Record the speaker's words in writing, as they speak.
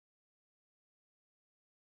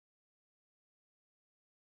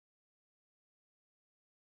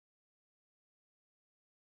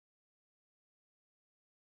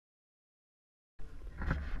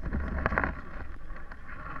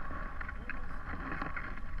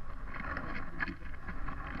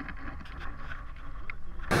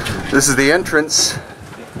This is the entrance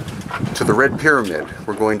to the Red Pyramid.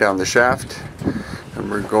 We're going down the shaft and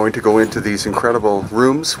we're going to go into these incredible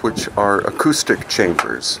rooms which are acoustic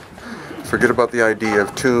chambers. Forget about the idea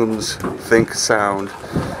of tombs, think sound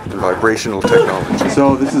and vibrational technology.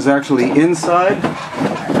 So this is actually inside,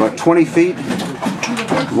 about 20 feet,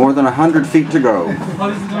 more than 100 feet to go.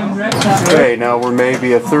 Okay, now we're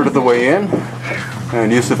maybe a third of the way in. And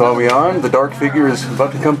Yusuf Awiyan, the dark figure, is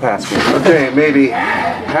about to come past me. Okay, maybe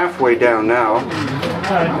halfway down now,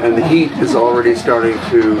 and the heat is already starting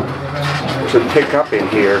to pick up in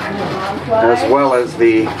here, as well as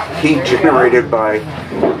the heat generated by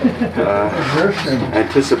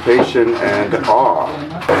anticipation and awe.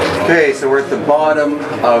 Okay, so we're at the bottom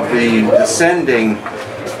of the descending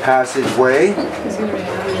passageway.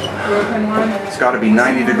 It's got to be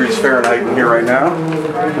 90 degrees Fahrenheit in here right now.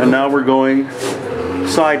 And now we're going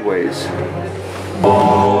sideways.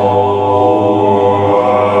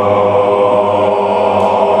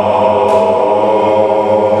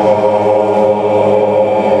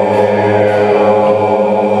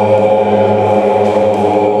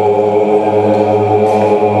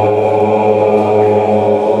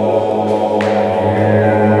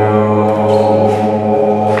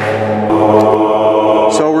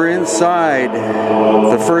 So we're inside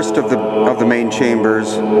the first of the main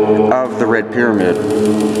chambers of the Red Pyramid,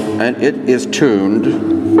 and it is tuned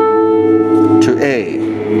to A.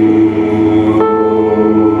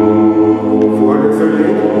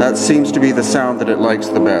 That seems to be the sound that it likes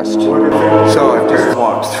the best. So I've just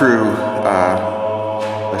walked through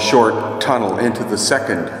a short tunnel into the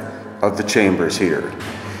second of the chambers here,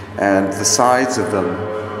 and the sides of them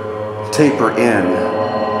taper in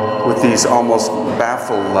with these almost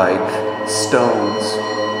baffle-like stones.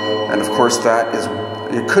 And of course that is,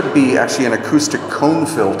 it could be actually an acoustic cone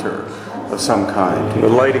filter of some kind. The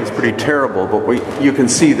lighting's pretty terrible, but you can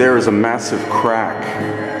see there is a massive crack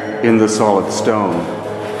in the solid stone.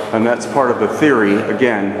 And that's part of the theory,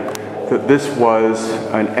 again, that this was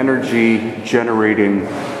an energy generating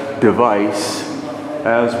device,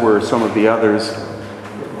 as were some of the others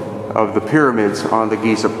of the pyramids on the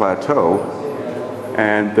Giza plateau,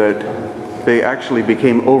 and that they actually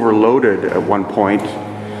became overloaded at one point,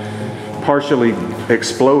 partially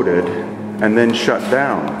exploded, and then shut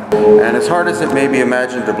down. And as hard as it may be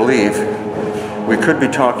imagined to believe, we could be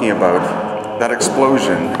talking about that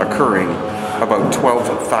explosion occurring about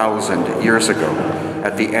 12,000 years ago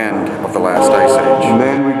at the end of the last ice age. And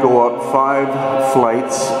then we go up 5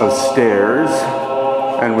 flights of stairs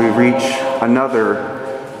and we reach another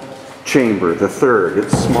chamber, the third.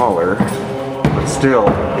 It's smaller, but still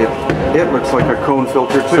it looks like a cone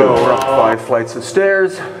filter too. So we're up 5 flights of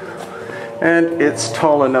stairs, and it's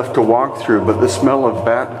tall enough to walk through, but the smell of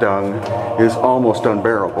bat dung is almost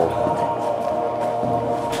unbearable.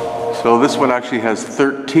 So this one actually has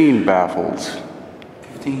 13 baffles.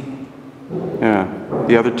 15? Yeah.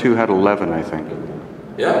 The other 2 had 11, I think.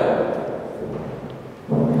 Yeah.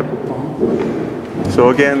 So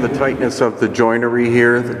again, the tightness of the joinery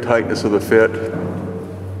here, the tightness of the fit.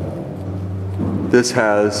 This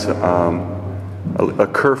has a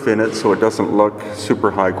kerf in it, so it doesn't look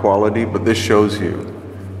super high quality, but this shows you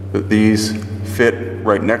that these fit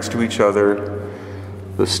right next to each other.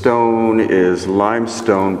 The stone is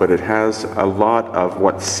limestone, but it has a lot of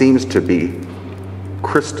what seems to be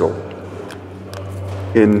crystal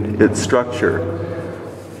in its structure.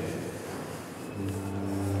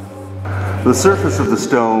 The surface of the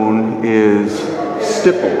stone is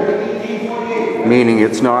stippled, meaning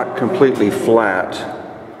it's not completely flat.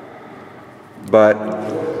 But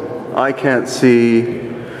I can't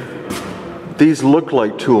see, these look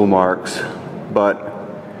like tool marks, but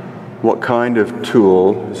what kind of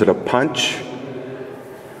tool? Is it a punch?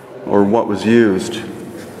 Or what was used?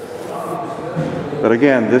 But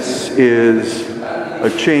again, this is a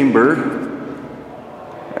chamber,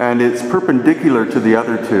 and it's perpendicular to the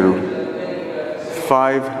other 2.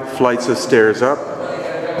 5 flights of stairs up,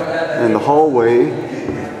 and the hallway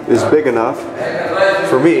is big enough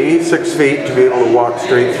for me, 6 feet, to be able to walk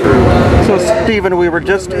straight through. So Stephen, we were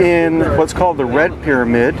just in what's called the Red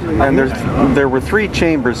Pyramid, and there were 3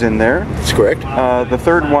 chambers in there. That's correct. The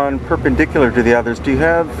third one perpendicular to the others. Do you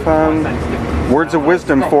have words of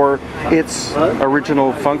wisdom for its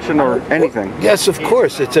original function or anything? Yes, of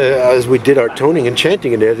course. It's as we did our toning and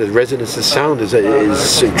chanting in there, the resonance of sound is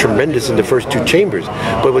tremendous in the first 2 chambers.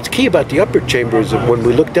 But what's key about the upper chamber is that when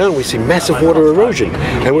we look down, we see massive water erosion,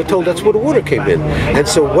 and we're told that's where the water came in. And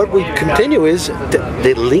so what we continue is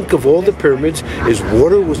the link of all the pyramids is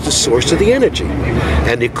water was the source of the energy,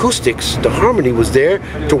 and the acoustics, the harmony was there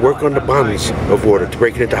to work on the bonds of water, to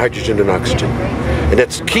break it into hydrogen and oxygen. and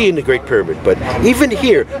that's key in the Great Pyramid. But even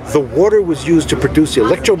here, the water was used to produce the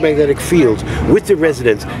electromagnetic fields with the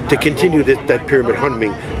resonance to continue that pyramid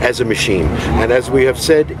humming as a machine. And as we have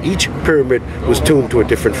said, each pyramid was tuned to a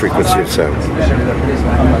different frequency of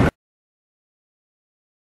sound.